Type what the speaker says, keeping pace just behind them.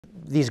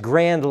These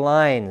grand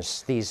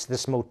lines,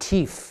 this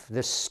motif,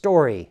 this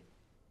story,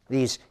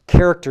 these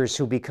characters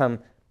who become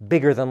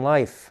bigger than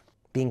life,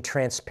 being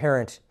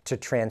transparent to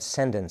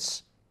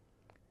transcendence,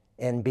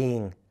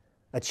 and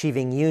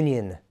achieving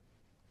union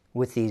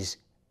with these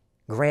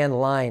grand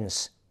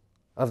lines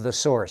of the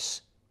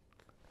source.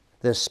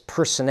 This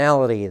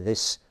personality,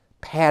 this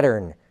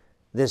pattern,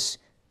 this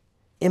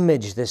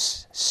image,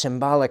 this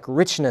symbolic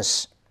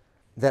richness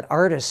that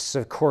artists,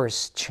 of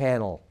course,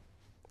 channel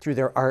through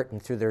their art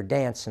and through their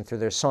dance and through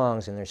their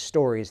songs and their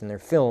stories and their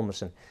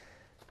films.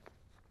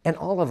 And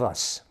all of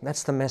us,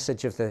 that's the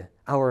message of the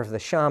Hour of the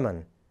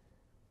Shaman.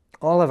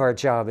 All of our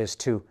job is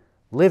to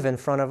live in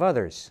front of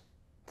others.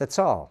 That's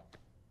all.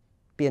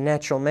 Be a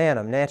natural man,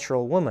 a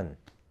natural woman,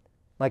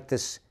 like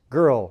this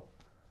girl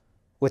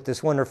with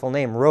this wonderful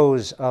name,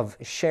 Rose of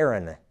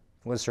Sharon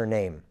was her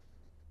name.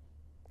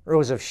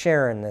 Rose of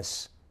Sharon,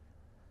 this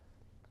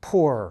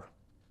poor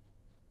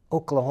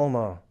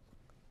Oklahoma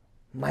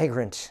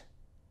migrant.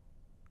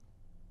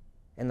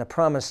 And the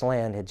promised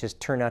land had just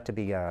turned out to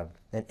be an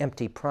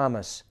empty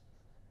promise.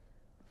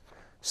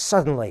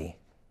 Suddenly,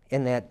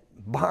 in that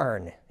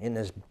barn, in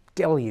this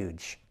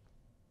deluge,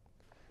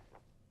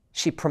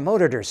 she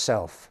promoted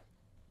herself.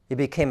 She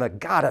became a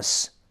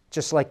goddess,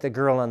 just like the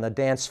girl on the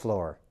dance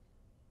floor.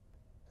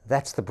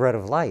 That's the bread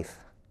of life.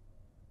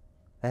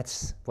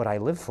 That's what I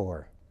live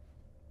for.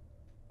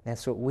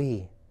 That's what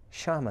we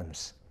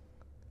shamans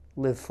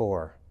live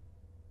for.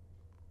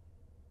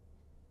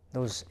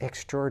 Those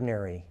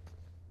extraordinary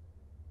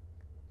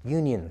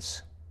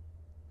unions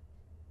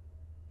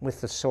with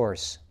the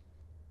source,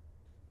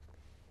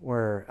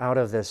 where out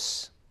of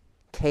this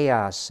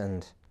chaos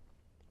and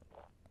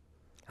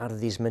out of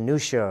these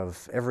minutiae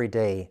of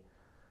everyday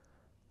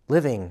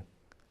living,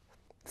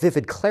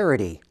 vivid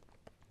clarity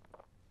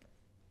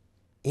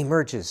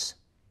emerges.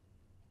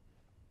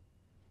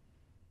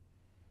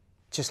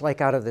 Just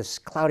like out of this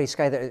cloudy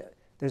sky,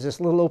 there's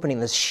this little opening,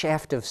 this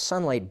shaft of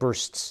sunlight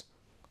bursts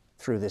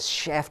through. This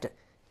shaft,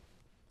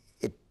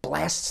 it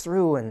blasts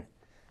through and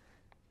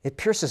it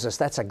pierces us.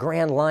 That's a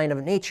grand line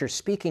of nature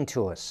speaking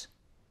to us.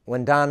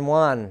 When Don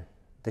Juan,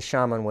 the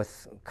shaman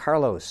with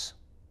Carlos,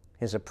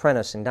 his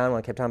apprentice, and Don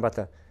Juan kept talking about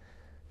the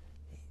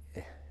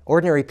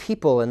ordinary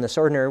people in this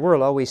ordinary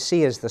world, all we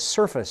see is the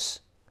surface.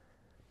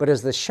 But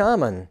as the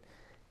shaman,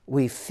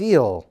 we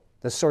feel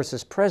the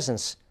source's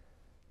presence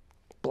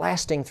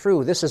blasting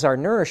through. This is our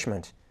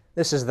nourishment.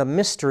 This is the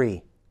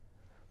mystery,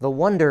 the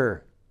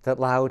wonder that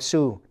Lao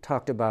Tzu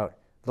talked about,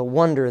 the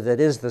wonder that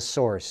is the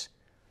source,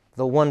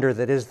 the wonder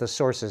that is the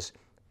source's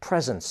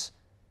presence.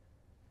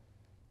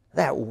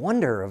 That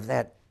wonder of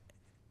that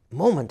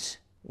moment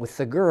with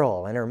the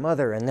girl and her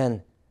mother, and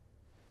then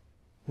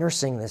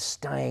nursing this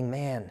dying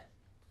man.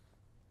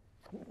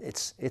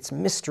 It's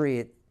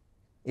mystery,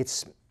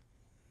 it's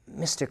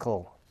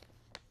mystical,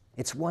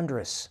 it's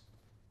wondrous,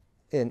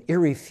 an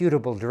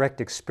irrefutable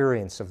direct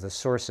experience of the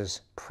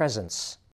source's presence.